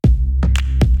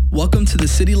Welcome to the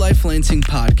City Life Lansing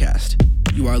podcast.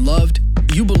 You are loved,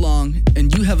 you belong,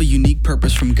 and you have a unique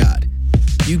purpose from God.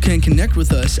 You can connect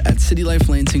with us at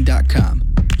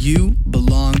citylifelansing.com. You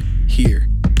belong here.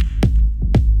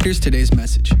 Here's today's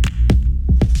message.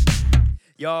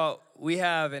 Y'all, we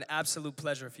have an absolute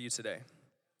pleasure for you today.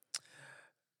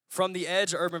 From the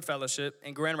Edge Urban Fellowship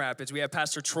in Grand Rapids, we have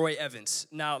Pastor Troy Evans.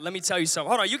 Now, let me tell you something.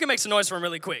 Hold on, you can make some noise for him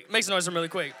really quick. Make some noise for him really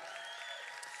quick.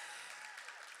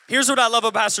 Here's what I love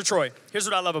about Pastor Troy. Here's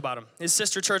what I love about him. His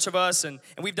sister church of us, and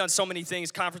we've done so many things,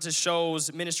 conferences,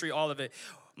 shows, ministry, all of it.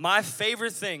 My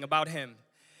favorite thing about him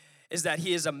is that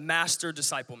he is a master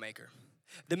disciple maker.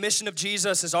 The mission of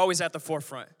Jesus is always at the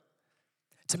forefront,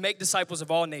 to make disciples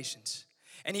of all nations.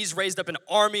 And he's raised up an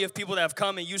army of people that have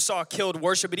come, and you saw killed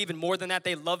worship, but even more than that,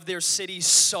 they love their city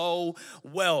so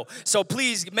well. So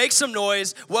please make some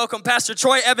noise. Welcome Pastor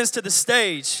Troy Evans to the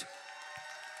stage.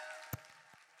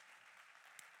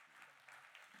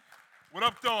 What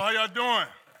up, though? How y'all doing?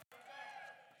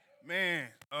 Man,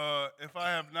 if I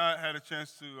have not had a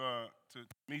chance to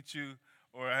meet you,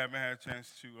 or I haven't had a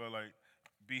chance to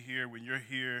be here when you're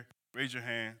here, raise your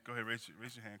hand. Go ahead, raise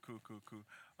your hand. Cool.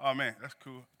 Oh man, that's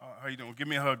cool. How you doing? Give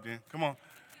me a hug, then. Come on.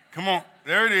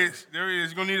 There it is. You're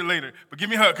gonna need it later, but give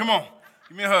me a hug. Come on.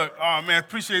 Give me a hug. Oh man,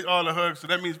 appreciate all the hugs. So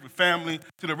that means with family.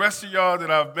 To the rest of y'all that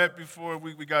I've met before,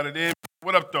 we got it in.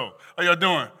 What up, though? How y'all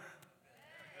doing?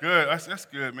 Good. That's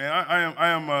good, man. I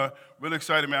am really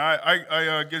excited, man.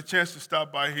 I get a chance to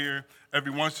stop by here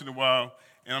every once in a while,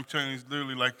 and I'm telling you, it's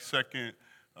literally like second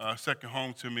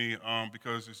home to me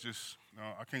because it's just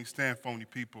I can't stand phony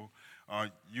people.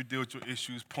 You deal with your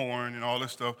issues, porn, and all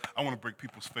this stuff. I want to break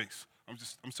people's face.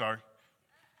 I'm sorry.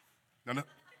 No,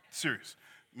 serious.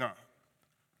 No,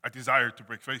 I desire to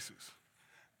break faces,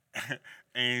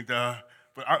 and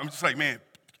but I'm just like, man.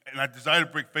 And I desire to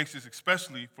break faces,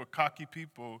 especially for cocky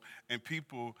people and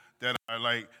people that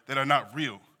are not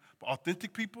real. But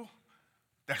authentic people,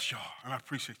 that's y'all, and I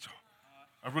appreciate y'all.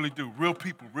 I really do. Real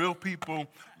people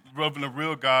loving a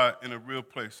real God in a real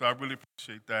place. So I really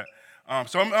appreciate that.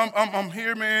 So I'm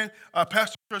here, man.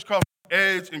 Pastor church called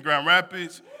Edge in Grand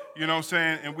Rapids. You know what I'm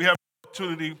saying? And we have the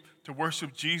opportunity to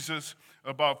worship Jesus.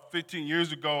 About 15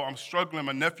 years ago, I'm struggling.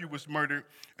 My nephew was murdered,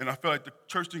 and I felt like the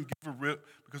church didn't give a rip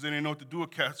because they didn't know what to do with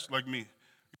cats like me. You know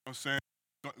what I'm saying?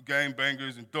 Gang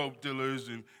bangers and dope dealers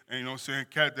and you know what I'm saying?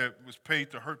 Cat that was paid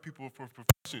to hurt people for a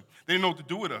profession. They didn't know what to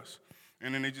do with us.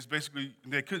 And then they just basically,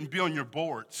 they couldn't be on your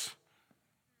boards.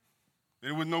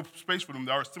 There was no space for them.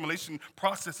 Our assimilation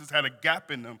processes had a gap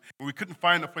in them, and we couldn't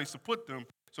find a place to put them.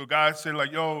 So God said,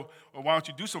 like, yo, well, why don't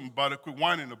you do something about it? Quit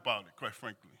whining about it, quite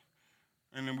frankly.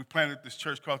 And then we planted this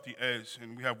church called The Edge,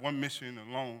 and we have one mission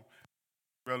alone,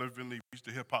 relevantly reach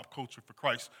the hip-hop culture for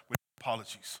Christ with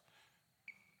apologies.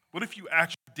 What if you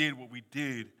actually did what we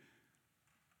did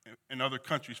in other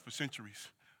countries for centuries,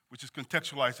 which is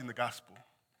contextualizing the gospel?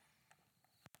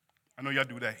 I know y'all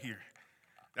do that here.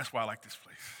 That's why I like this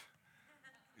place.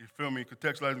 You feel me?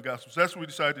 Contextualizing the gospel. So that's what we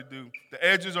decided to do. The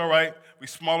Edge is all right. We're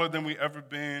smaller than we ever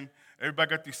been. Everybody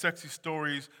got these sexy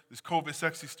stories, these COVID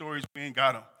sexy stories. We ain't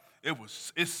got them.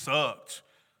 It sucked.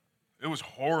 It was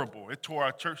horrible. It tore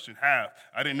our church in half.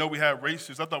 I didn't know we had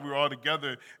races. I thought we were all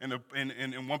together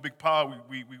in one big pile.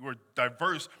 We were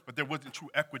diverse, but there wasn't true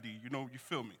equity. You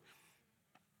feel me?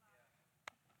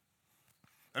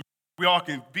 And we all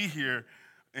can be here,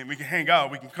 and we can hang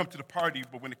out. We can come to the party,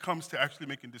 but when it comes to actually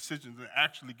making decisions and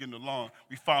actually getting along,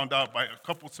 we found out by a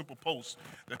couple simple posts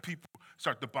that people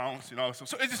start to bounce and all that stuff.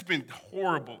 So it's just been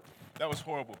horrible. That was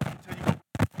horrible. I tell you,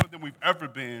 than we've ever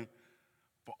been,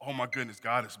 but oh my goodness,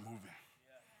 God is moving.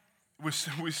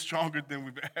 We're stronger than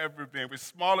we've ever been. We're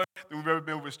smaller than we've ever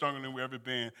been. We're stronger than we've ever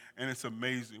been, and it's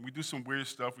amazing. We do some weird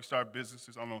stuff. We start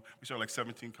businesses. I don't know. We start like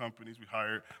 17 companies. We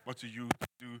hire a bunch of youth to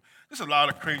do. There's a lot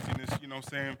of craziness. You know what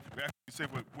I'm saying? We actually say,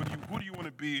 who do you want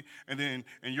to be? And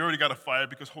you already got a fire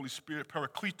because Holy Spirit,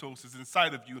 Parakletos, is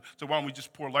inside of you. So why don't we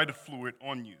just pour lighter fluid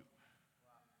on you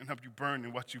and help you burn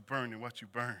and watch you burn and watch you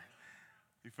burn?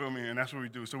 You feel me? And that's what we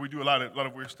do. So we do a lot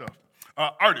of weird stuff.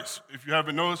 Artists, if you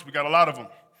haven't noticed, we got a lot of them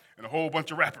and a whole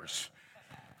bunch of rappers.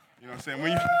 You know what I'm saying?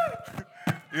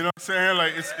 You know what I'm saying?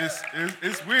 Like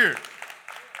it's weird.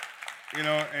 You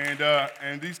know,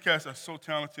 and these cats are so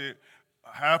talented.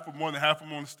 More than half of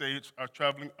them on the stage are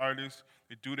traveling artists.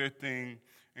 They do their thing.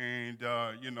 And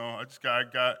I'm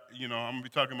gonna be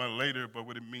talking about it later, but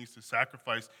what it means to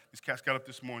sacrifice. These cats got up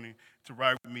this morning to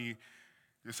ride with me.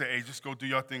 They say, hey, just go do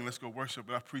your thing. Let's go worship.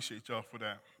 And I appreciate y'all for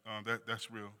that.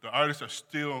 That's real. The artists are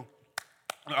still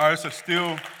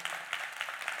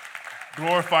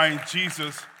glorifying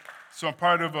Jesus So I'm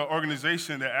part of an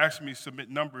organization that asked me to submit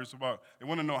numbers about, they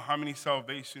want to know how many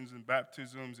salvations and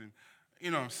baptisms and,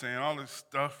 you know what I'm saying, all this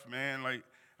stuff, man. Like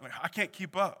I can't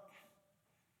keep up.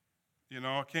 You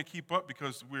know, I can't keep up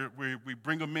because we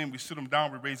bring them in, we sit them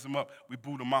down, we raise them up, we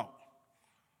boot them out.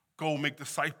 Go make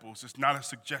disciples. It's not a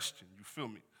suggestion. You feel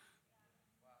me?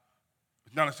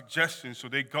 It's not a suggestion, so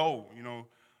they go, you know.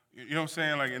 You know what I'm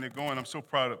saying? Like, and they're going. I'm so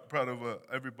proud of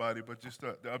everybody, but just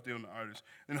the update on the artists.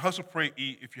 And Hustle, Pray,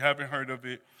 Eat, if you haven't heard of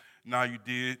it, now you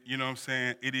did. You know what I'm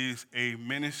saying? It is a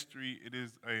ministry.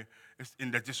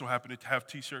 And that just so happened to have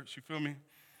T-shirts. You feel me?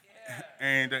 Yeah.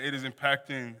 And it is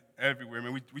impacting everywhere. I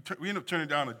mean, we ended up turning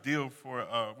down a deal for,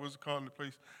 what was it called in the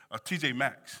place? TJ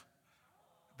Maxx.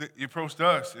 They approached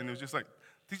us, and it was just like,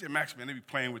 TJ Maxx, man, they be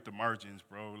playing with the margins,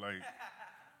 bro. Like,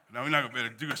 now we're not going to be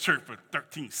able to do a shirt for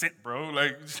 13 cents, bro.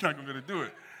 Like, we're just not going to be able to do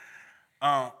it.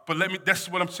 But that's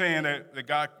what I'm saying that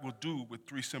God will do with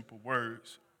 3 simple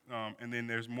words. And then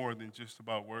there's more than just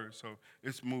about words. So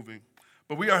it's moving.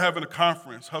 But we are having a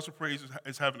conference. Hustle Praise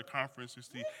is having a conference. It's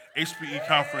the HPE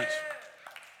conference.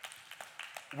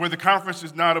 Where the conference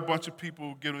is not a bunch of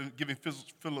people giving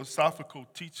philosophical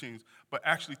teachings, but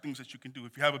actually things that you can do.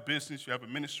 If you have a business, you have a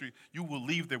ministry, you will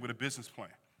leave there with a business plan.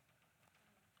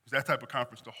 It's that type of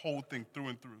conference, the whole thing through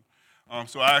and through.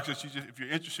 So I actually, if you're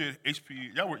interested,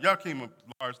 HPE, y'all came up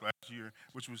large last year,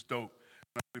 which was dope.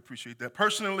 I really appreciate that.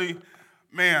 Personally,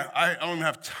 man, I don't even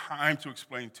have time to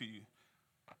explain to you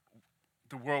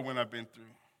the whirlwind I've been through.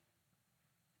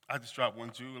 I just dropped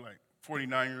one Jew, like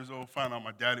 49 years old, found out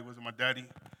my daddy wasn't my daddy.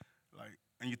 Like,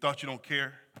 and you thought you don't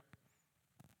care?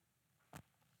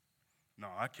 No,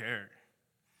 I cared.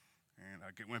 And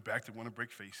I went back to want to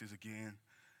break faces again.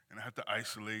 And I have to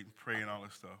isolate and pray and all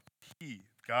this stuff. He,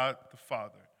 God the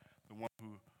Father, the one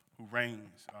who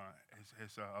reigns,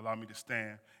 has allowed me to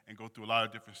stand and go through a lot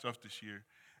of different stuff this year.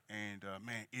 And,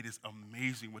 man, it is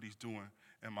amazing what he's doing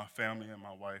in my family and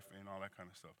my wife and all that kind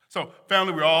of stuff. So,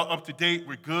 family, we're all up to date.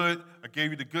 We're good. I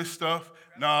gave you the good stuff.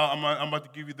 Now I'm about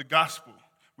to give you the gospel,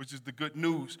 which is the good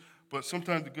news. But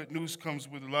sometimes the good news comes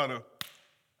with a lot of,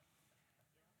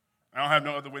 I don't have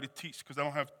no other way to teach because I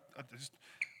don't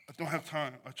have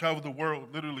time. I travel the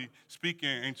world literally speaking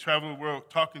and travel the world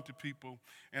talking to people.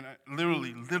 And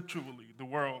literally the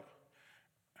world.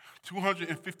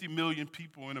 250 million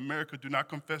people in America do not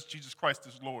confess Jesus Christ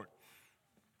as Lord.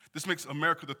 This makes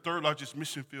America the 3rd largest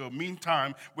mission field.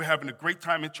 Meantime, we're having a great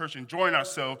time in church, enjoying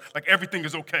ourselves like everything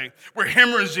is okay. We're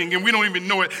hemorrhaging and we don't even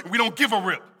know it. And we don't give a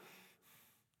rip.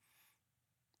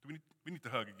 We need to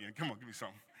hug again. Come on, give me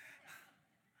something.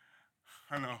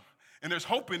 I know. And there's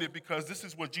hope in it because this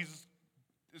is what Jesus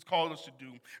has called us to do.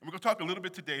 And we're going to talk a little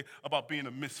bit today about being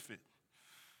a misfit.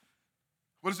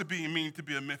 What does it mean to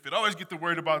be a misfit? I always get the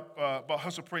word about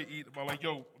hustle, pray, eat. About like,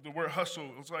 yo, the word hustle.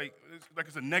 It's like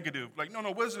it's a negative. Like, no.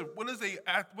 What does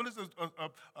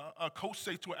a coach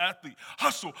say to an athlete?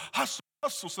 Hustle, hustle,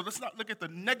 hustle. So let's not look at the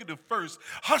negative first.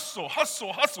 Hustle,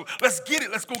 hustle, hustle. Let's get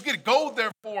it. Let's go get it. Go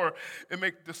therefore and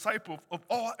make disciples of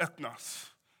all ethnos,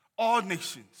 all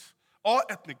nations, all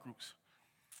ethnic groups.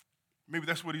 Maybe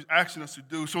that's what he's asking us to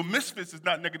do. So misfits is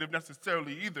not negative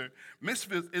necessarily either.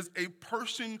 Misfits is a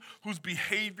person whose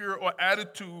behavior or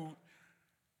attitude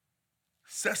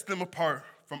sets them apart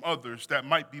from others that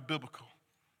might be biblical.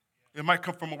 It might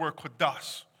come from a word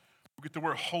kodash. We get the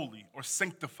word holy or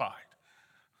sanctified.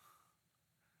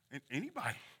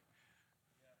 Anybody?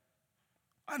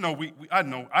 I know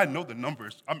the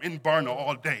numbers. I'm in Barna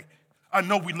all day. I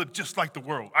know we look just like the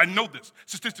world. I know this,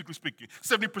 statistically speaking.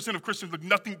 70% of Christians look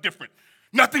nothing different.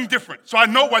 Nothing different. So I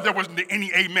know why there wasn't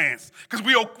any amens. Because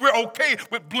we're okay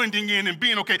with blending in and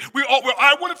being okay.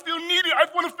 I want to feel needed. I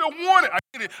want to feel wanted. I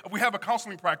get it. We have a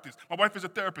counseling practice. My wife is a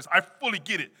therapist. I fully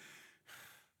get it.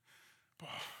 But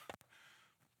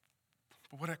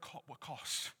what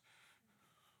cost?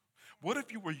 What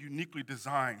if you were uniquely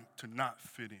designed to not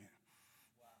fit in?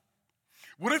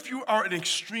 What if you are an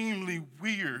extremely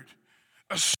weird,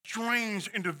 a strange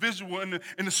individual in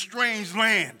a strange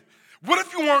land? What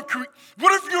if you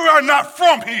are not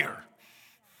from here?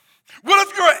 What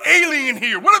if you're an alien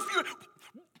here? What if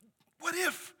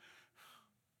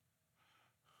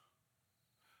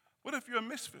you're a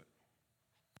misfit?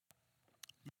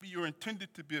 Maybe you're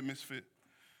intended to be a misfit.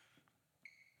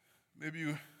 Maybe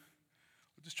you're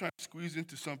just trying to squeeze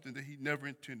into something that he never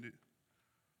intended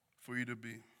for you to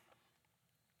be.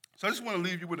 So I just want to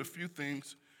leave you with a few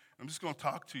things. I'm just going to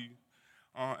talk to you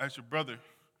as your brother.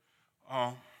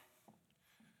 Got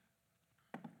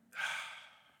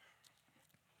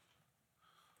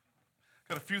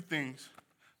a few things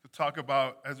to talk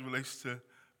about as it relates to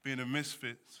being a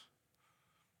misfit.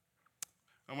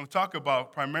 I want to talk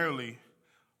about primarily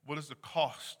what is the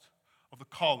cost of the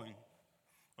calling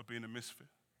of being a misfit?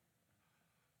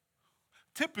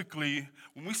 Typically,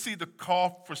 when we see the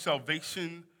call for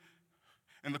salvation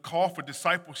and the call for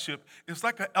discipleship, it's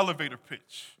like an elevator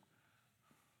pitch.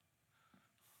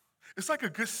 It's like a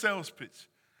good sales pitch.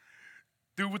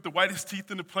 Dude with the whitest teeth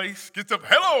in the place gets up,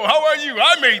 hello, how are you?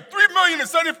 I made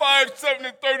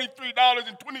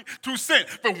 $3,075,733.22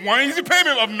 for one easy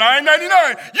payment of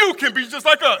 $9.99. You can be just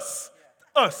like us.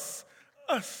 Us.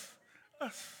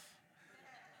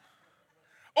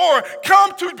 Or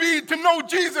come to know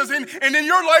Jesus, and then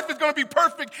your life is going to be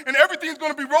perfect, and everything's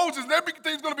going to be roses, and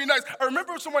everything's going to be nice. I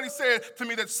remember somebody said to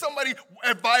me that somebody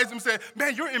advised him, said,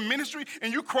 man, you're in ministry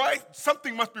and you cry,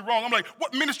 something must be wrong. I'm like,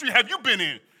 what ministry have you been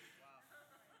in?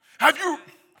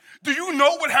 Do you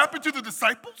know what happened to the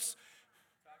disciples?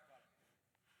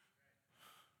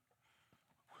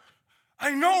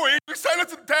 I know it. We signed up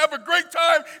to have a great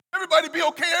time. Everybody be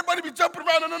okay. Everybody be jumping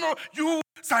around. No. You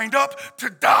signed up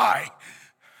to die.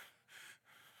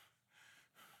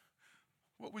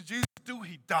 What would Jesus do?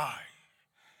 He died.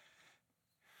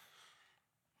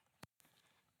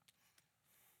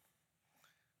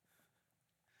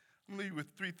 I'm going to leave you with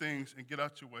three things and get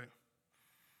out your way.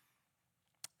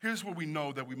 Here's what we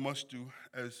know that we must do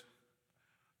as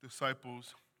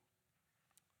disciples.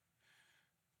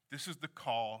 This is the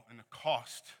call and the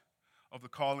cost of the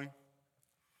calling.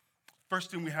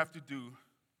 First thing we have to do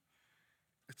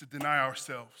is to deny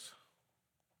ourselves.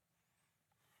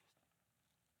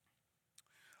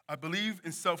 I believe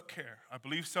in self-care. I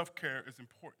believe self-care is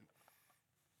important.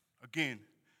 Again,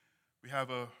 we have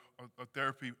a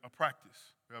therapy, a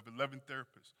practice. We have 11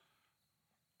 therapists.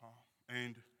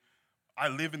 And I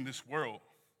live in this world,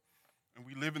 and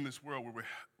we live in this world where we're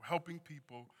helping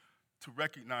people to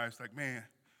recognize, like, man,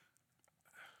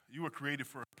 you were created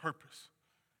for a purpose,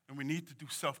 and we need to do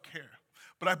self-care.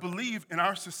 But I believe in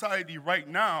our society right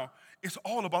now, it's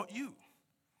all about you.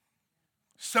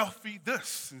 Selfie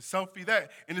this and selfie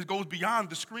that, and it goes beyond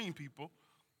the screen, people.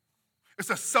 It's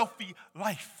a selfie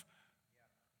life.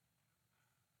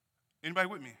 Anybody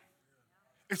with me?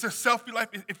 It's a selfie life.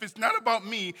 If it's not about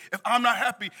me, if I'm not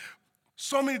happy,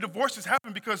 so many divorces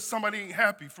happen because somebody ain't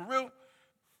happy. For real?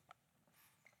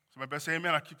 Somebody better say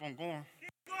amen. I keep on going.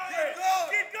 Keep going.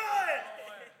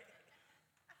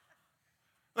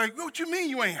 Like, what you mean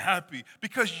you ain't happy?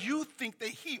 Because you think that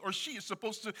he or she is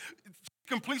supposed to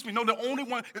complete me. No, the only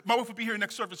one, my wife will be here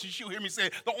next service, and she'll hear me say,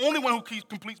 the only one who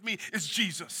completes me is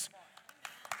Jesus.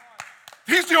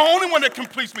 He's the only one that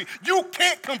completes me. You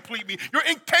can't complete me.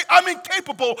 I'm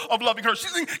incapable of loving her.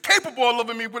 She's incapable of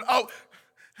loving me without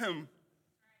him.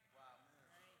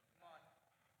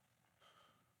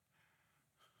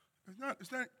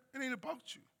 It ain't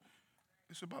about you.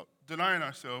 It's about denying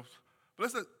ourselves. But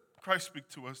let's let Christ speak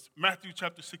to us. Matthew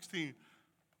chapter 16,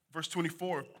 verse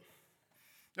 24.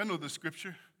 Y'all know the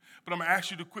scripture. But I'm going to ask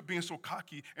you to quit being so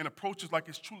cocky and approach it like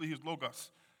it's truly his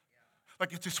logos.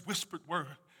 Like it's this whispered word.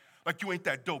 Like you ain't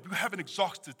that dope. You haven't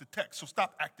exhausted the text, so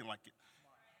stop acting like it.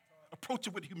 Approach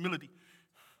it with humility,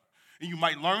 and you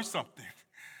might learn something.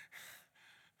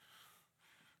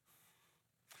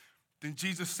 Then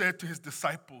Jesus said to his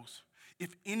disciples,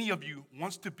 if any of you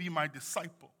wants to be my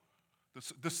disciple, the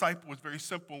disciple is very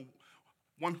simple.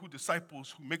 One who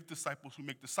disciples, who make disciples, who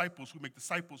make disciples, who make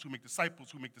disciples, who make disciples,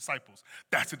 who make disciples.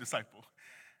 That's a disciple.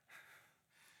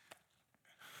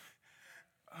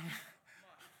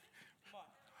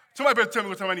 Somebody better tell me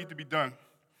what time I need to be done.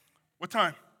 What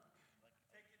time?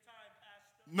 Take your time,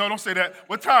 Pastor. No, don't say that.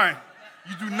 What time?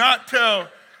 You do not tell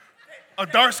a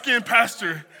dark-skinned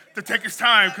pastor to take his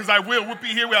time, because I will. We'll be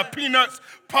here. We have peanuts,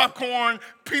 popcorn,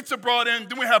 pizza brought in.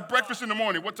 Then we have breakfast in the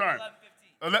morning. What time?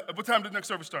 11:15. What time does the next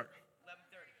service start?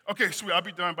 11:30. Okay, sweet. I'll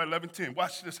be done by 11:10.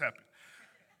 Watch this happen.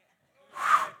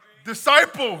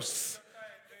 Disciples.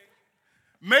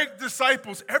 Make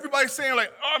disciples. Everybody's saying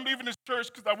like, oh, I'm leaving this church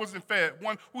because I wasn't fed.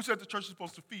 One, who said the church is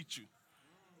supposed to feed you?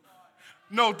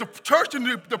 No, the church and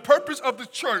the purpose of the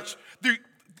church, the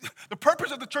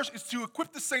purpose of the church is to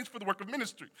equip the saints for the work of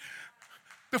ministry.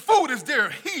 The food is there.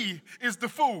 He is the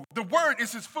food. The word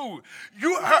is his food.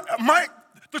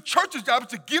 The church's job is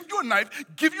to give you a knife,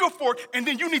 give you a fork, and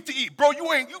then you need to eat. Bro,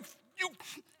 you ain't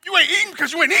eating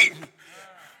because you ain't eating.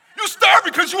 You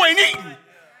starving because you ain't eating.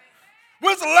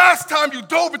 When's the last time you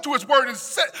dove into his word and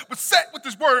sat with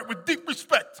his word with deep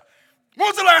respect? When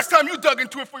was the last time you dug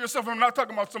into it for yourself? I'm not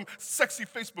talking about some sexy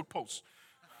Facebook post.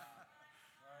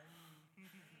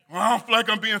 Well, I don't feel like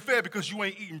I'm being fed because you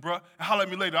ain't eating, bro. Holler at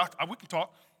me later. We can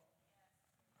talk.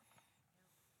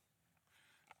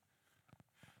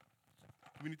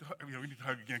 We need to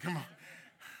hug again. Come on.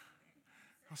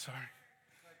 I'm sorry.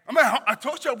 I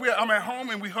told you I'm at home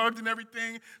and we hugged and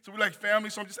everything, so we're like family,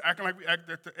 so I'm just acting like we act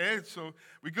at the edge, so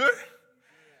we good?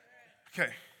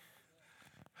 Okay.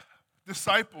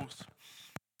 Disciples.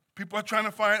 People are trying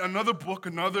to find another book,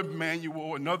 another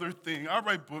manual, another thing. I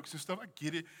write books and stuff, I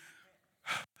get it.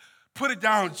 Put it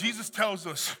down. Jesus tells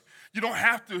us, you don't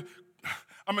have to.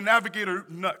 I'm a navigator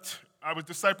nut. I was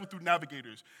discipled through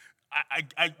navigators.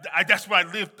 That's what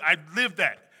I lived. I lived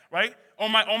that, right?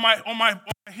 On my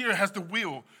here has the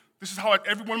wheel. This is how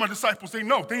every one of my disciples, they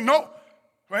know,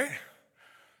 right?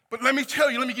 But let me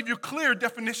give you a clear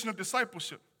definition of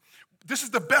discipleship. This is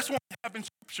the best one we have in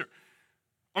Scripture.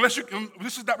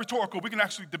 This is not rhetorical. We can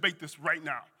actually debate this right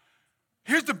now.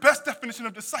 Here's the best definition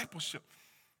of discipleship.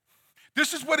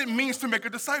 This is what it means to make a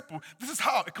disciple. This is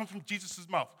how it comes from Jesus'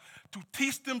 mouth. To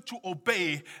teach them to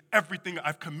obey everything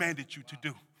I've commanded you to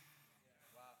do.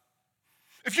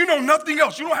 If you know nothing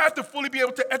else, you don't have to fully be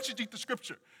able to exegete the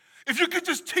Scripture. If you could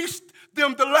just teach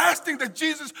them the last thing that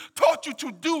Jesus taught you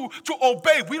to do, to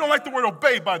obey. We don't like the word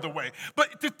obey, by the way.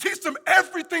 But to teach them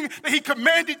everything that he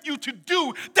commanded you to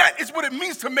do, that is what it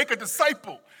means to make a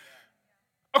disciple.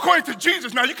 According to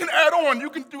Jesus. Now, you can add on. You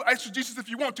can do eisegesis if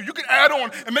you want to. You can add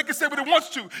on and make it say what it wants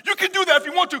to. You can do that if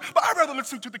you want to. But I'd rather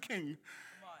listen to the king.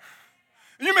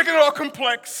 And you're making it all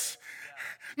complex.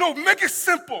 No, make it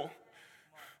simple.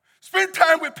 Spend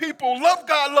time with people, love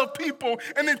God, love people,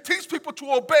 and then teach people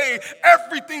to obey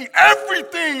everything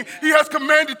he has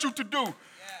commanded you to do.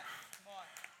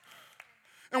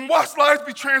 And watch lives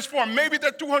be transformed. Maybe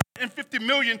that 250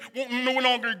 million won't no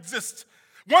longer exist.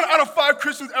 1 out of 5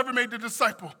 Christians ever made the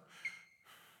disciple.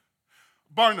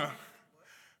 Barna.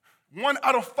 1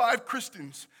 out of 5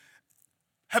 Christians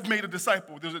have made a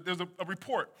disciple. There's a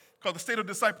report called the State of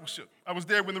Discipleship. I was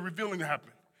there when the revealing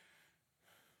happened.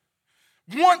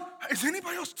 Is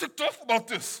anybody else ticked off about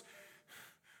this?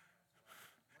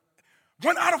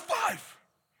 1 out of 5.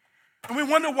 And we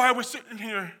wonder why we're sitting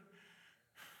here.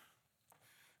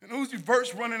 And Uzi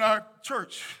Vert's running our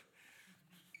church.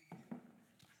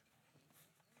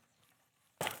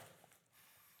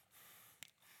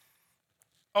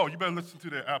 Oh, you better listen to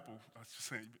the Apple. I was just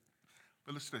saying.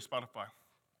 But listen to Spotify.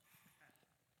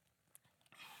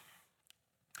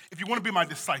 If you want to be my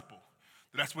disciple,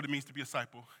 that's what it means to be a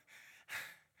disciple.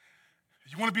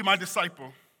 If you want to be my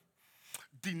disciple,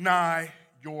 deny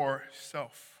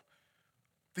yourself.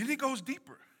 Then he goes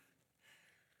deeper.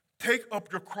 Take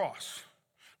up your cross.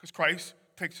 Because Christ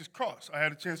takes his cross. I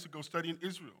had a chance to go study in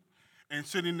Israel. And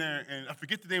sitting there, and I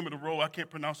forget the name of the road. I can't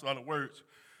pronounce a lot of words.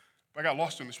 But I got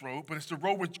lost on this road. But it's the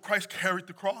road where Christ carried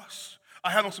the cross. I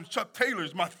had on some Chuck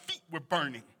Taylors. My feet were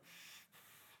burning.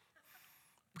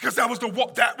 Because that was the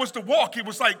walk. That was the walk. It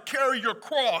was like, carry your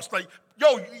cross. Like,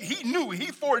 yo, he knew. He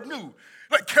foreknew.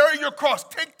 Like, carry your cross.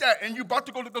 Take that, and you're about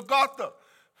to go to Golgotha.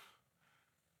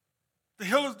 The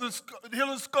hill of the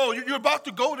skull. You're about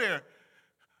to go there.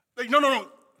 Like, no.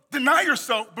 Deny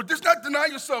yourself, but just not deny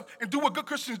yourself and do what good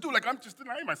Christians do. Like, I'm just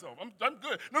denying myself. I'm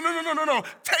good. No.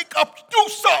 Take up, do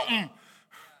something.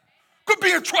 Quit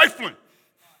being trifling.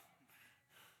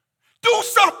 Do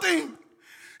something.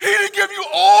 He didn't give you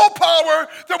all power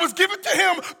that was given to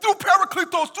him through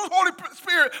Parakletos, through Holy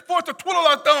Spirit, for us to twiddle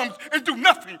our thumbs and do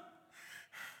nothing.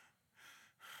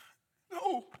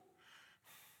 No.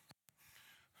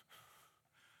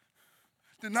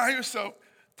 Deny yourself,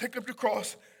 take up your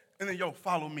cross, and then,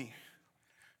 follow me.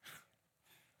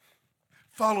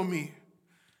 Follow me.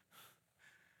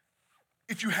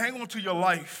 If you hang on to your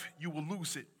life, you will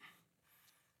lose it.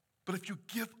 But if you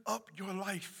give up your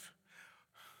life,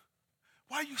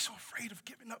 why are you so afraid of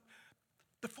giving up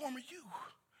the former you?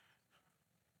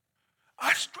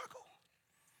 I struggle.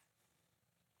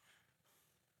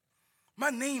 My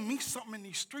name means something in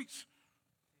these streets.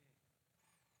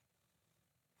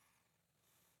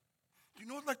 You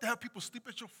know what it's like to have people sleep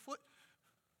at your foot?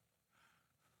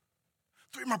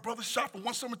 3 of my brothers shot from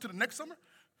one summer to the next summer.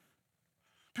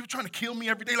 People trying to kill me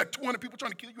every day, like 200 people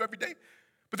trying to kill you every day.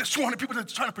 But there's 200 people that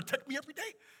are trying to protect me every day.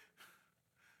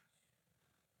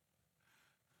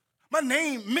 My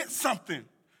name meant something.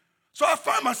 So I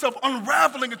find myself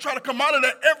unraveling and trying to come out of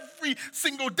that every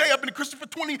single day. I've been a Christian for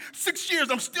 26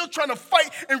 years. I'm still trying to fight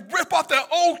and rip off that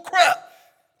old crap.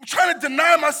 I'm trying to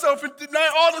deny myself and deny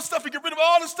all this stuff and get rid of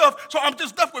all this stuff. So I'm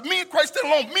just left with me and Christ still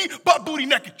alone. Me, butt booty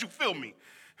naked. You feel me?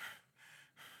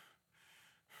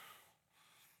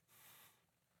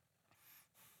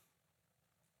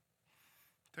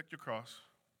 Take your cross.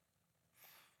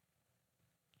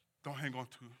 Don't hang on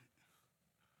to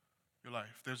your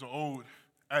life. There's an old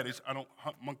adage, I don't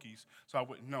hunt monkeys, so I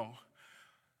wouldn't know.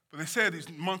 But they said these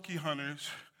monkey hunters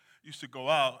used to go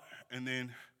out and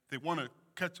then they want to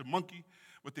catch a monkey,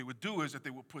 what they would do is that they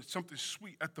would put something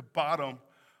sweet at the bottom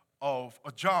of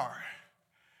a jar.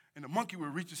 And the monkey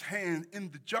would reach his hand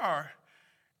in the jar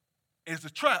as a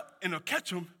trap, and it'll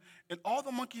catch him. And all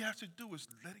the monkey has to do is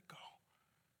let it go.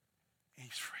 And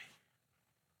he's free.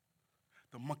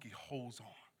 The monkey holds on.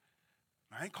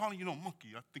 Now, I ain't calling you no monkey.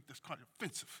 I think that's kind of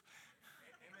offensive.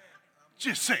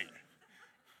 Just saying.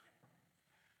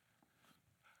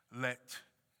 Let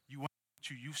you what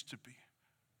you used to be.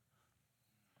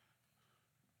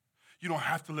 You don't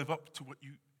have to live up to what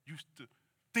you used to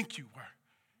think you were.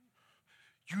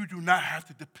 You do not have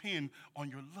to depend on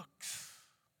your looks.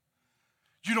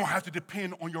 You don't have to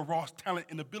depend on your raw talent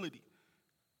and ability.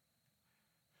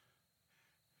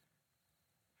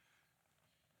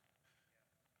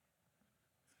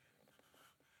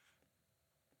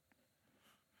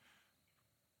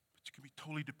 But you can be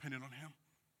totally dependent on him.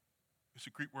 It's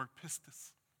a Greek word,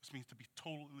 pistis, which means to be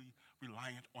totally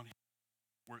reliant on him.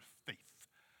 Word faith.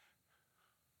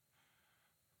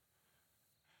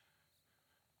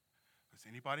 Is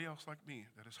anybody else like me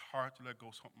that it's hard to let go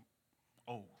of something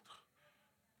old?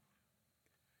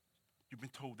 You've been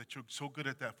told that you're so good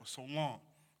at that for so long.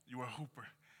 You are a hooper,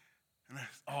 and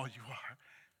that's all you are.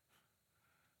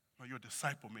 No, you're a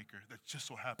disciple maker that just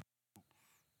so happens to hoop.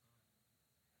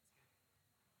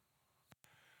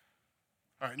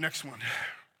 All right, next one.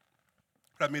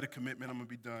 But I made a commitment. I'm going to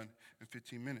be done in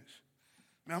 15 minutes.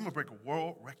 Man, I'm going to break a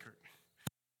world record.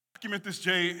 Document this,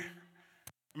 Jay.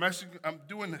 I'm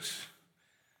doing this.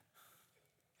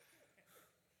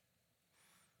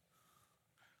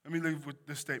 Let me leave with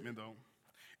this statement, though.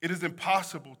 It is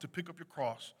impossible to pick up your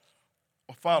cross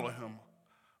or follow him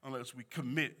unless we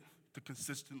commit to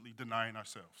consistently denying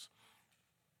ourselves.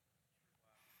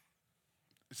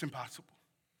 It's impossible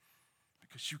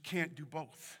because you can't do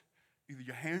both. Either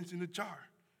your hand's in the jar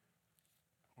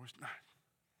or it's not.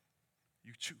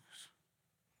 You choose.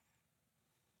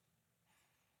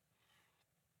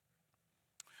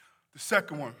 The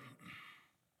second one,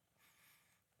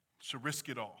 to risk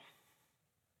it all.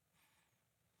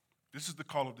 This is the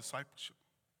call of discipleship.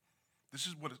 This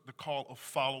is what is the call of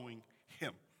following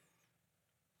him.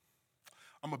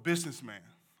 I'm a businessman.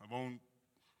 I've owned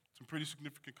some pretty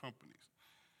significant companies,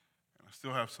 and I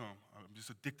still have some. I'm just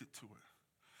addicted to it.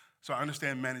 So I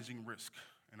understand managing risk,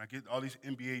 and I get all these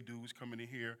MBA dudes coming in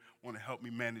here want to help me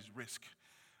manage risk.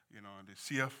 You know, and the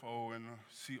CFO and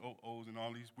the COOs and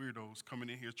all these weirdos coming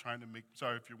in here trying to make,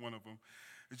 sorry if you're one of them,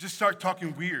 they just start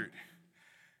talking weird.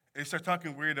 They start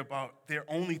talking weird about they're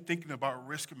only thinking about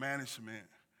risk management.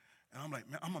 And I'm like,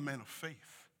 man, I'm a man of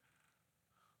faith.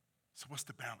 So what's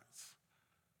the balance?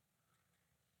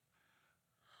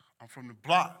 I'm from the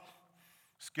block.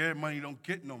 Scared money don't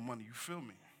get no money. You feel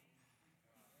me?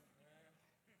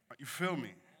 You feel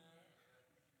me?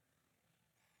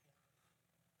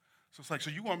 So it's like, so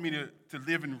you want me to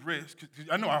live in risk? 'Cause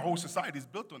I know our whole society is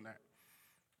built on that.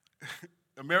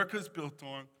 America is built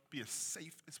on be as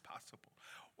safe as possible.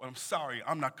 Well, I'm sorry,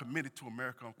 I'm not committed to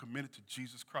America. I'm committed to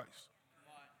Jesus Christ.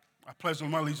 I pledge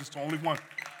my allegiance to only one.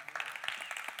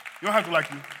 You don't have to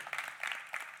like me.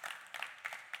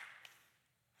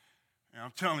 And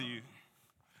I'm telling you,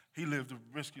 he lived a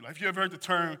risky life. You ever heard the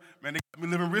term, man, they got me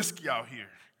living risky out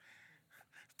here?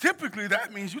 Typically,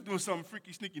 that means you're doing something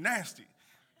freaky, sneaky, nasty.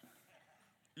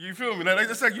 You feel me?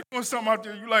 That's like you're doing something out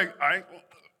there, you're like, I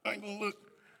ain't gonna look.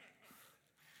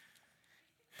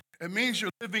 It means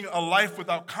you're living a life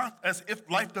as if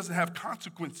life doesn't have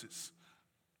consequences.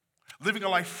 Living a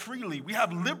life freely. We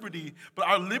have liberty, but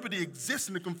our liberty exists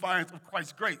in the confines of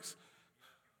Christ's grace.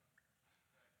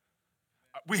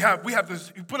 We have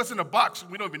this, you put us in a box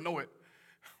and we don't even know it.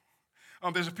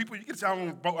 There's a people, you can say I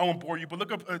won't bore you, but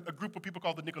look up a group of people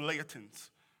called the Nicolaitans.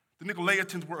 The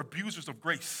Nicolaitans were abusers of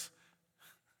grace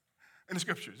in the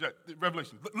scriptures,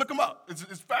 Revelation. Look them up,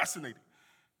 it's fascinating.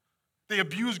 They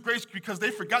abused grace because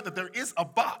they forgot that there is a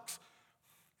box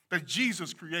that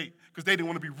Jesus created because they didn't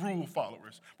want to be rule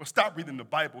followers. But stop reading the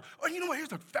Bible. Oh, you know what?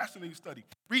 Here's a fascinating study.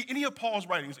 Read any of Paul's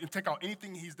writings and take out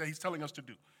anything that he's telling us to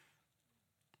do.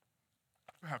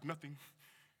 We have nothing.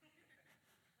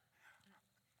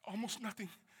 Almost nothing.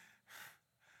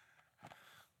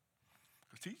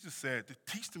 Because Jesus said to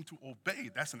teach them to obey.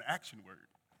 That's an action word.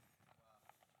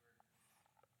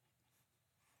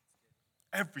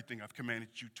 Everything I've commanded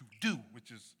you to do,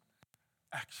 which is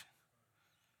action.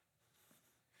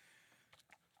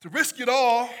 To risk it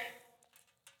all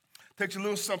takes a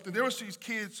little something. There was these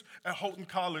kids at Houghton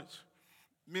College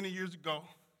many years ago.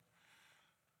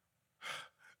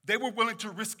 They were willing to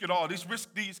risk it all.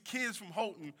 These kids from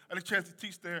Houghton, I had a chance to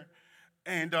teach there.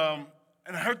 And I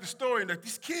heard the story that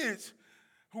these kids,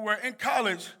 who were in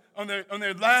college on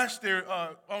their last year.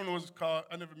 I don't know what it's called.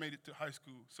 I never made it to high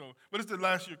school, but it's the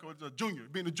last year called junior,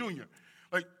 being a junior.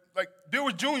 Like there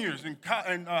were juniors in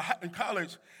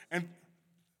college, and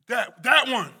that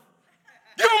one,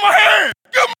 give him a hand,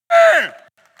 give him a hand.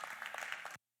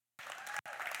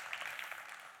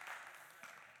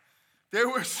 There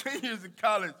were seniors in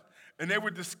college, and they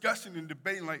were discussing and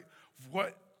debating, like,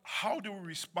 how do we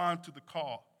respond to the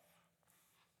call?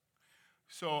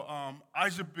 So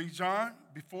Azerbaijan,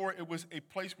 before it was a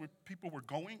place where people were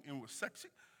going and it was sexy,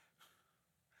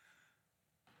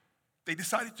 they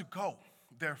decided to go,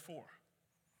 therefore.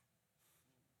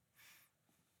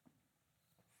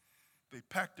 They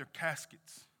packed their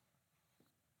caskets.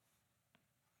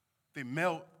 They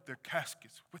mailed their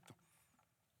caskets with them.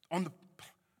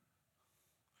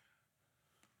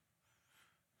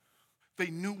 They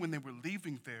knew when they were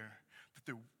leaving there that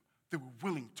they were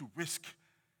willing to risk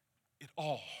it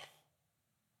all.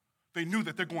 They knew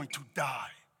that they're going to die.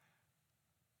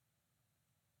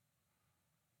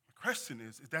 The question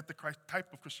is that the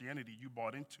type of Christianity you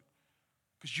bought into?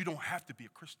 Because you don't have to be a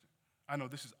Christian. I know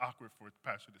this is awkward for a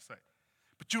pastor to say,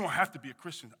 but you don't have to be a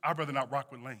Christian. I'd rather not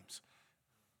rock with lames.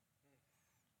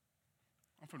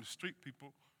 I'm from the street,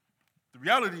 people. The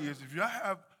reality is, if you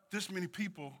have this many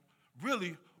people,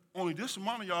 really, only this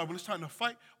amount of y'all, when it's time to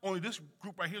fight, only this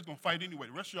group right here is going to fight anyway.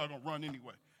 The rest of y'all are going to run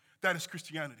anyway. That is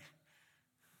Christianity.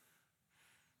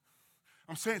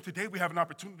 I'm saying today we have an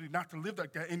opportunity not to live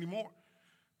like that anymore.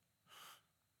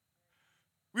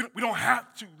 We don't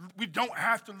have to. We don't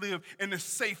have to live in a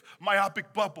safe,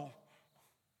 myopic bubble.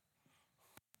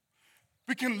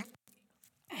 We can.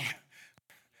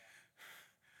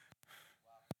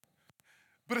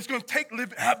 But it's going to take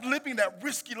living that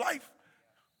risky life.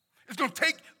 It's going to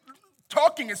take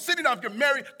talking and sitting down, if you're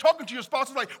married, talking to your spouse,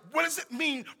 is like, what does it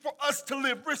mean for us to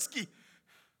live risky?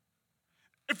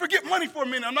 And forget money for a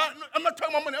minute. I'm not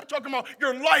talking about money. I'm talking about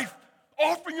your life,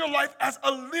 offering your life as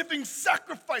a living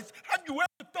sacrifice. Have you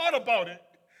ever thought about it?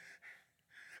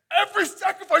 Every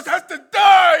sacrifice has to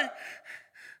die.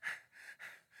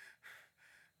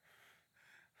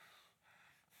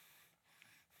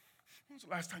 When was the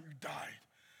last time you died?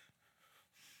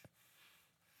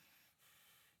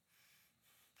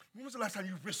 When was the last time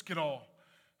you risked it all?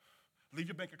 Leave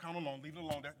your bank account alone. Leave it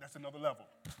alone. That's another level.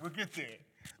 We'll get there.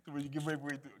 Where you give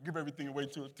everything away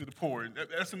to the poor.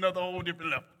 That's another whole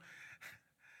different level.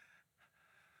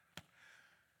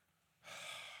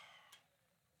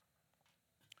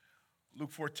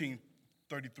 Luke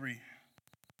 14:33.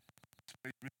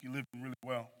 Risky living really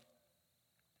well.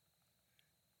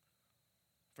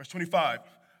 Verse 25.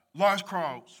 Large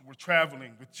crowds were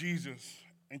traveling with Jesus,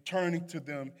 and turning to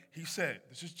them, he said,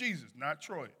 this is Jesus, not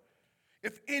Troy.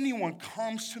 If anyone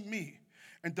comes to me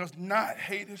and does not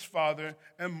hate his father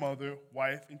and mother,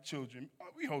 wife and children,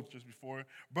 we heard this before,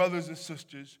 brothers and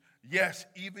sisters, yes,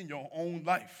 even your own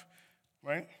life,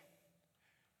 right?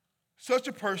 Such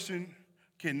a person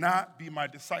cannot be my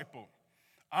disciple.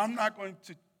 I'm not going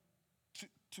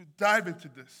to dive into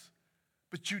this,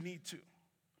 but you need to,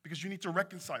 because you need to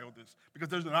reconcile this, because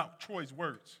there's not Troy's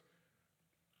words.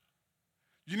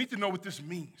 You need to know what this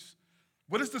means.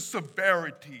 What is the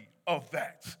severity of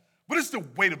that? What is the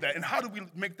weight of that? And how do we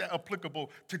make that applicable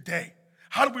today?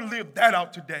 How do we live that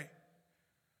out today?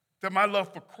 That my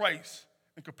love for Christ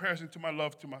in comparison to my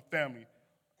love to my family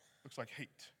looks like hate.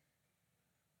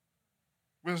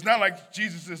 Well, it's not like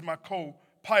Jesus is my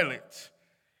co-pilot.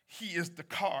 He is the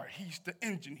car. He's the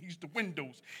engine. He's the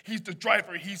windows. He's the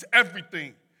driver. He's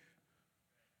everything.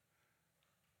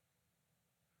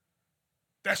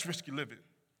 That's risky living.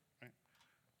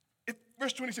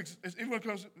 Verse 26, if anyone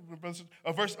comes, verse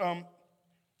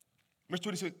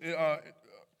 26, I'll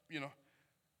leave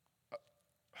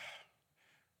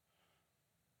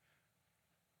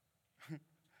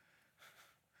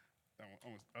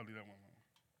that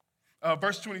one.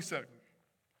 Verse 27.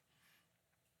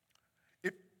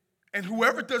 And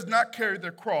whoever does not carry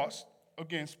their cross,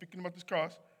 again, speaking about this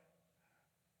cross,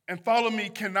 and follow me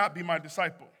cannot be my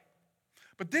disciple.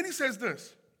 But then he says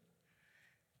this.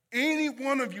 Any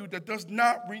one of you that does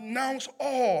not renounce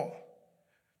all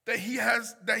that he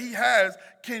has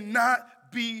cannot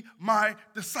be my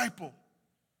disciple.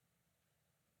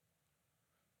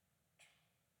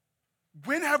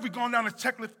 When have we gone down a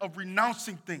checklist of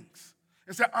renouncing things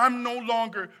and said, I'm no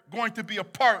longer going to be a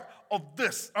part of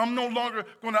this. I'm no longer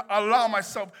going to allow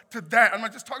myself to that. I'm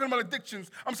not just talking about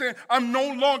addictions. I'm saying I'm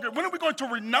no longer. When are we going to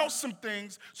renounce some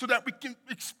things so that we can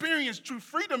experience true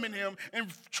freedom in him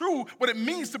and true what it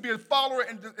means to be a follower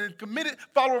and committed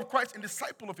follower of Christ and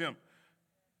disciple of him?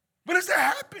 When does that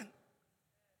happen?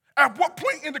 At what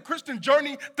point in the Christian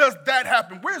journey does that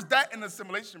happen? Where's that in the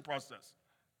assimilation process?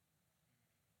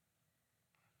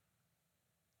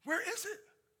 Where is it?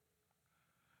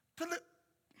 To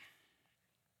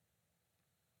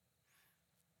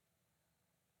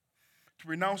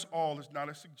renounce all is not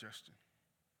a suggestion.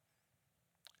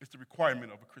 It's the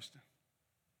requirement of a Christian.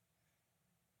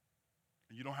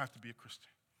 And you don't have to be a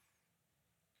Christian.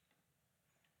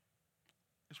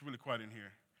 It's really quiet in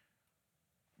here.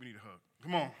 We need a hug.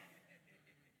 Come on.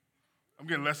 I'm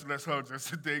getting less and less hugs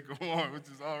as the day goes on, which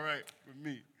is all right with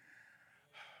me.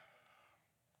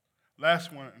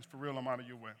 Last one, and for real, I'm out of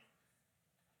your way.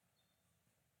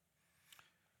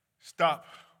 Stop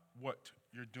what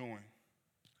you're doing.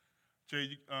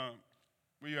 Jay,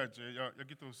 where you at, Jay? Y'all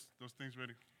get those things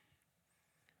ready.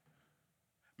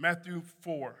 Matthew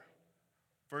 4,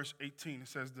 verse 18, it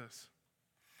says this.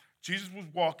 Jesus was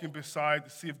walking beside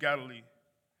the Sea of Galilee.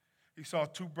 He saw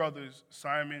two brothers,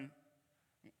 Simon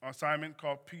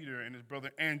called Peter and his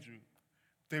brother Andrew.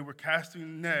 They were casting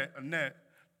a net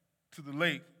to the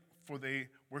lake, for they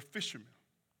were fishermen.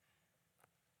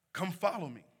 Come follow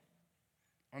me.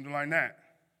 Underline that.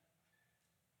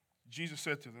 Jesus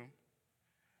said to them,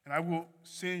 and I will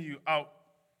send you out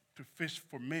to fish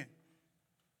for men.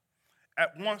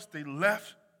 At once they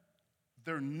left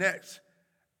their nets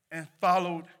and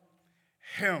followed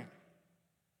him.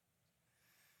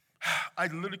 I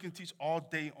literally can teach all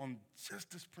day on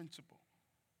just this principle.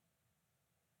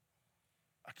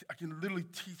 I can literally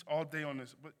teach all day on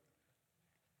this, but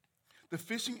the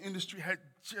fishing industry had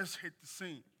just hit the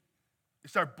scene. It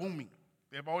started booming.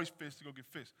 They have always fished to go get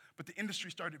fish, but the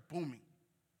industry started booming.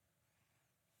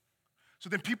 So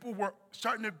then people were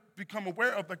starting to become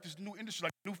aware of like this new industry,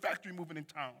 like a new factory moving in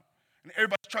town. And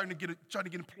everybody's trying to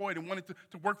get employed and wanting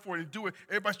to work for it and do it.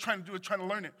 Everybody's trying to do it, trying to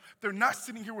learn it. They're not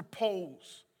sitting here with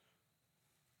poles.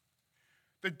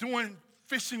 They're doing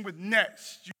fishing with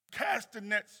nets. You cast the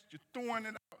nets, you're throwing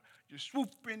it out, you're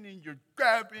swooping and you're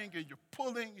grabbing and you're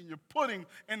pulling and you're putting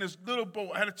in this little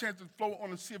boat. I had a chance to float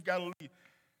on the Sea of Galilee.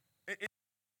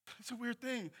 It's a weird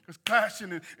thing because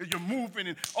clashing and you're moving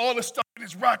and all this stuff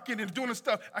is rocking and doing this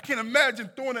stuff. I can't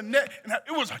imagine throwing a net and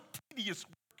it was a tedious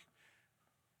work.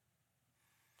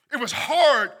 It was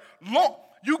hard, long.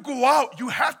 You go out, you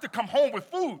have to come home with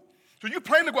food. So you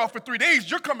plan to go out for 3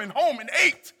 days, you're coming home in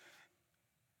 8.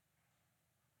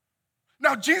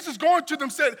 Now Jesus going to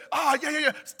them said,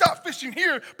 yeah, stop fishing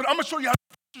here, but I'm going to show you how to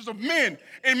fish of men.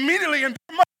 Immediately in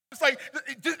their mind, it's like,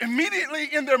 immediately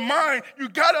in their mind, you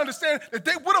got to understand that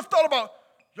they would have thought about,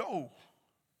 what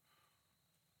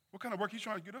kind of work he's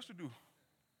trying to get us to do?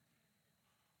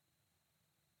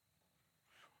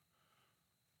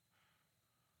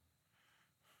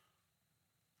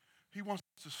 He wants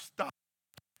to stop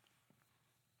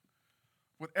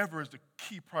whatever is the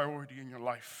key priority in your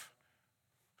life.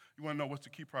 You want to know what's the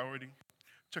key priority?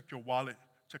 Check your wallet,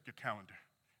 check your calendar,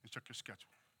 and check your schedule.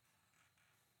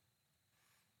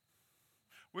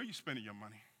 Where are you spending your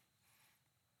money?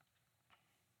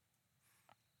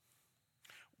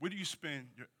 Where do you spend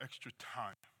your extra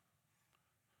time?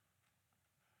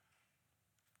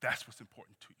 That's what's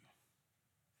important to you.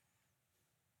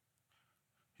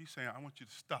 He's saying, I want you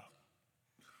to stop.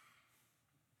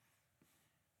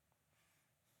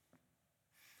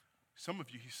 Some of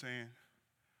you, he's saying,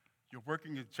 you're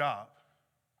working a job.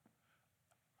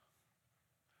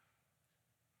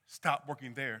 Stop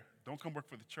working there. Don't come work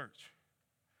for the church.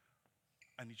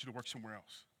 I need you to work somewhere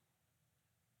else.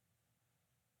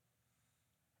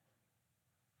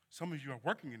 Some of you are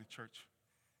working in the church.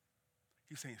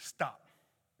 He's saying, stop.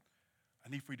 I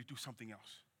need for you to do something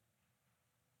else.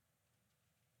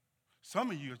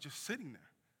 Some of you are just sitting there.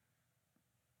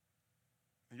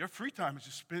 And your free time is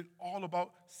just spent all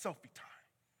about selfie time.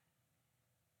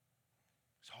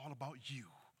 It's all about you.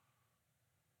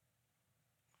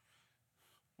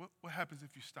 What happens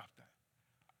if you stop that?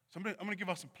 So I'm going to give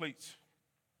out some plates.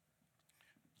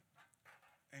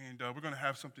 And we're going to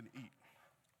have something to eat.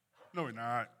 No, we're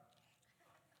not.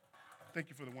 Thank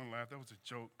you for the one laugh. That was a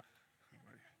joke.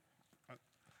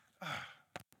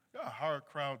 Y'all a hard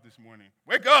crowd this morning.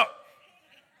 Wake up!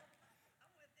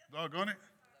 Doggone it.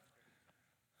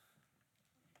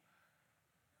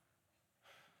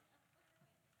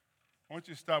 I want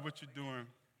you to stop what you're doing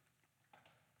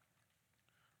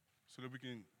so that we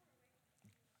can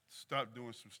stop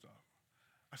doing some stuff.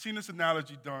 I've seen this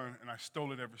analogy done, and I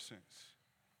stole it ever since.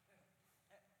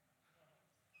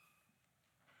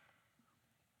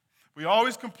 We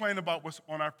always complain about what's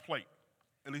on our plate.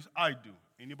 At least I do.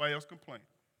 Anybody else complain?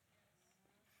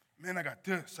 Man, I got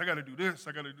this. I got to do this.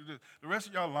 I got to do this. The rest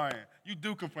of y'all lying. You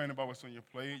do complain about what's on your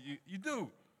plate. You do.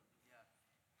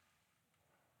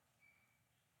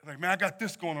 Like, man, I got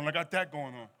this going on. I got that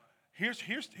going on. Here's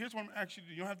what I'm asking you to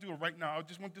do. You don't have to do it right now. I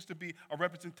just want this to be a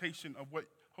representation of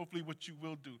hopefully what you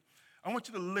will do. I want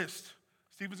you to list.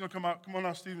 Stephen's going to come out. Come on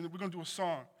out, Stephen. We're going to do a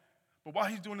song. But while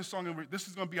he's doing the song, and this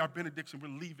is going to be our benediction. We're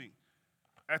leaving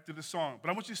after the song. But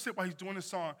I want you to sit while he's doing the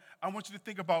song. I want you to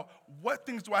think about what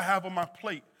things do I have on my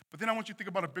plate. But then I want you to think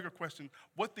about a bigger question.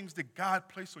 What things did God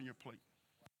place on your plate?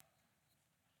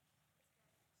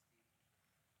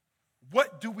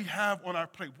 What do we have on our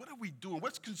plate? What are we doing?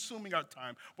 What's consuming our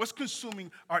time? What's consuming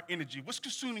our energy? What's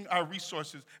consuming our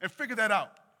resources? And figure that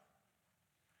out.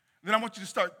 Then I want you to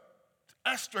start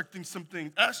asterisking some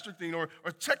things, or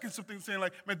checking some things, saying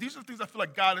like, man, these are the things I feel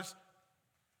like God has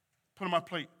put on my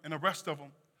plate. And the rest of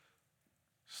them,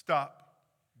 stop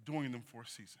doing them for a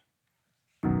season.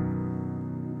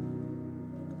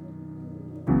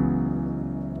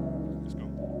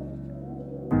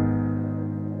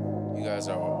 You guys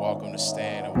are welcome to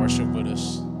stand and worship with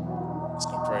us. Let's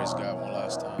go praise God one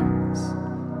last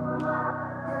time.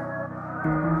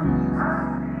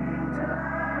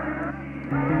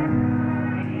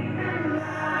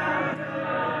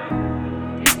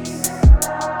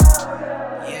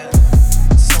 Yeah,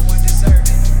 so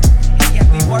undeserving, and yet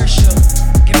we worship,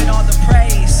 giving all the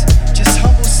praise. Just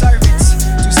humble servants,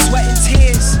 through sweat and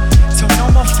tears, till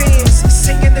no more fears.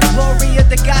 Singing the glory of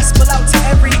the gospel out to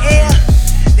every ear.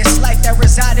 This life that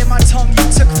reside in my tongue, you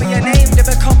took for your name to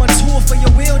become a tool for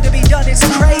your will to be done. It's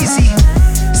crazy.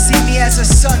 See me as a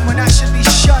son when I should be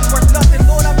shunned. Worth nothing,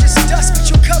 Lord, I'm just dust, but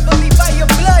you cover me by your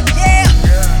blood, yeah.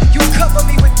 You cover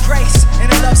me with grace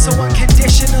and a love so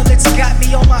unconditional. It's got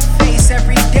me on my face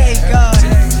every day, God.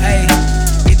 Hey,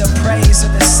 be the praise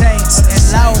of the saints and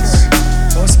louder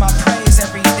goes my praise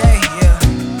every day, yeah.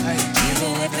 Hey.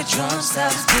 Even if the drum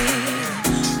stops beating,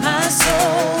 my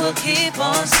soul will keep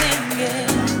on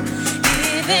singing.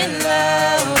 Even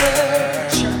louder,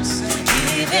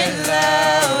 even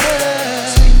louder.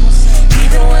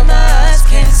 Even when my eyes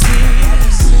can't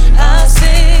see, I'll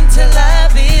sing till I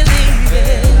believe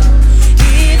it.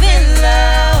 Even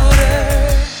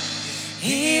louder,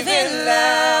 even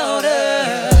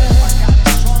louder.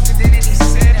 Stronger than any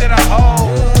sin that I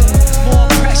hold, more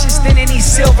precious than any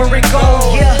silver and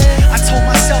gold. Yeah, I told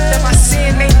myself that my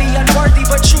sin made me unworthy,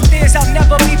 but truth is I'll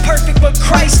never be perfect. But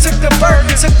Christ took the burden,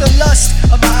 took the lust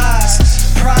of my eyes,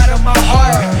 pride of my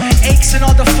heart, aches and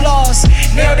all the flaws,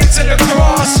 nailed it to the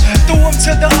cross, threw him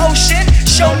to the ocean,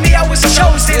 showed me I was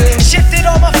chosen, shifted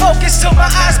all my focus till my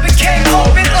eyes became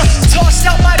open, tossed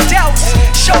out my doubts,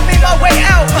 showed me my way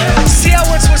out. See, I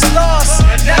once was lost,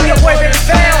 now your way been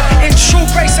found, in true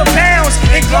grace abounds,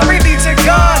 and glory be to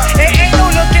God. It ain't no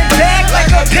looking back like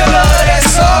a pillar of that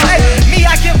song. Me,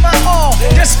 I give my all,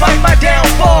 despite my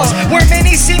downfalls. Where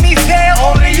many see me fail,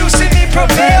 only you see me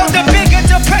prevail. The bigger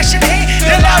depression hit,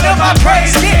 the louder my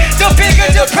praise get. The bigger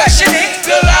depression hit,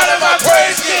 the louder my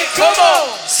praise get. Come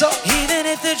on. So even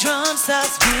if the drum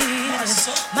stops beating,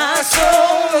 my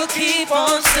soul will keep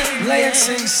on singing. play and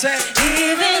sing, say.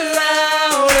 Even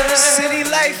louder, City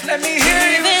life, let me hear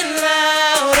you. even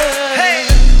louder. Hey,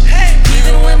 hey.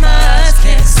 Even when my eyes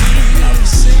can't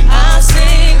see, I'll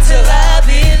sing till I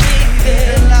believe it.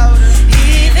 Even louder,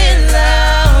 Even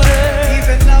louder,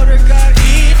 even louder, God.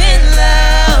 even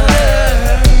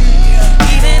louder.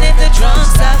 Even if the drum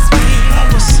stops beating, I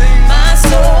will sing. my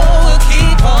soul will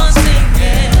keep on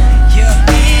singing. Yeah.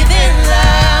 Even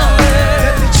louder,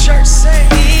 Let the church say.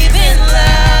 even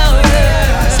louder.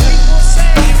 God's people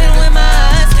say. Even when my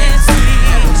eyes can't see,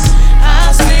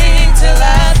 I'll sing till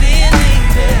I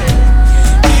believe it.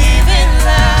 Even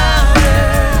louder,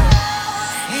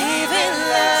 even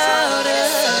louder.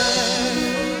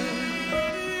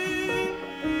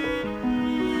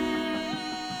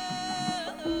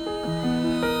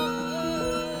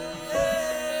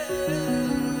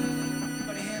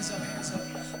 Everybody hands up, hands up.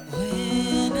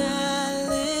 When I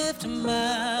lift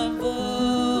my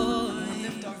voice,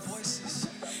 Lift our voices.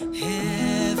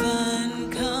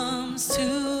 heaven comes to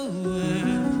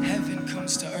earth. Heaven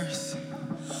comes to earth.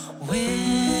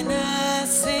 When I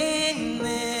sing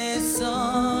this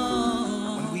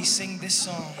song, When we sing this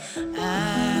song,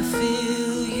 I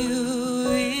feel you.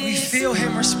 we feel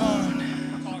him respond.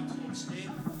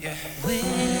 Yeah.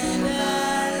 When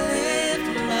I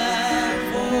lift my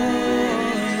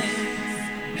voice,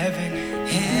 Heaven.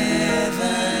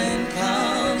 heaven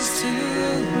comes to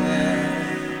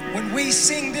earth. When we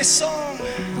sing this song,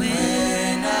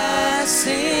 When I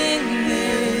sing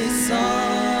this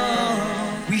song,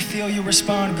 we feel you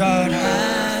respond, God.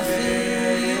 I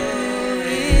feel you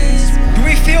respond. Do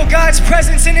we feel God's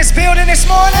presence in this building this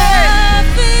morning? I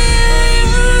feel you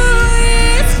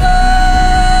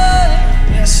respond.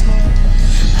 Yes, Lord.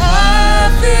 I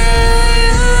feel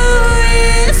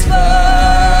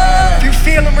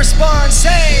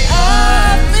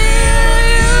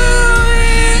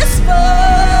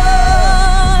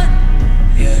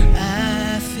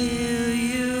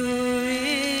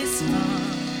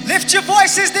Lift your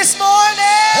voices this morning.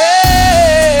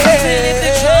 Even if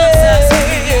the drums stop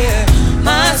beating,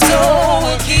 my soul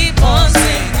will keep on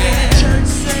singing.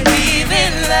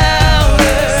 Even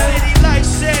louder,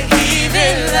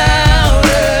 even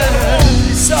louder.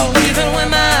 So even when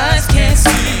my eyes can't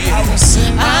see,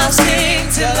 I'll sing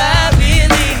till I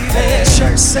believe it.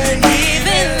 Church say,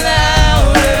 Even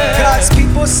louder, God's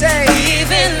people say,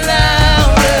 even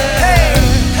louder. hey,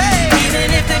 hey,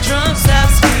 Even if the drum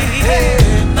stops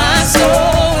beating, my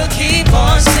soul will keep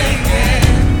on singing.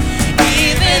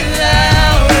 Even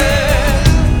louder,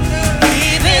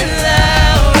 even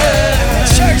louder.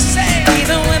 church say,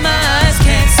 Even when my eyes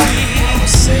can't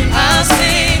see, I'll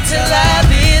sing till I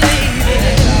believe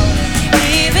it.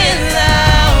 Even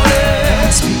louder,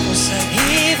 God's people say,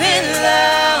 even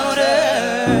louder.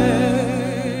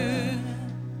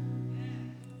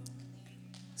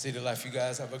 City Life, you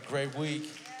guys have a great week.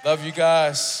 Love you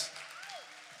guys.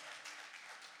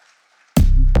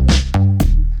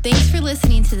 Thanks for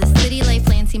listening to the City Life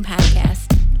Lansing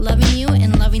podcast, loving you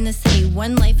and loving the city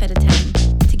one life at a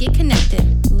time. To get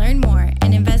connected, learn more,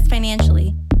 and invest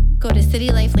financially, go to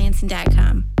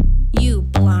citylifelansing.com.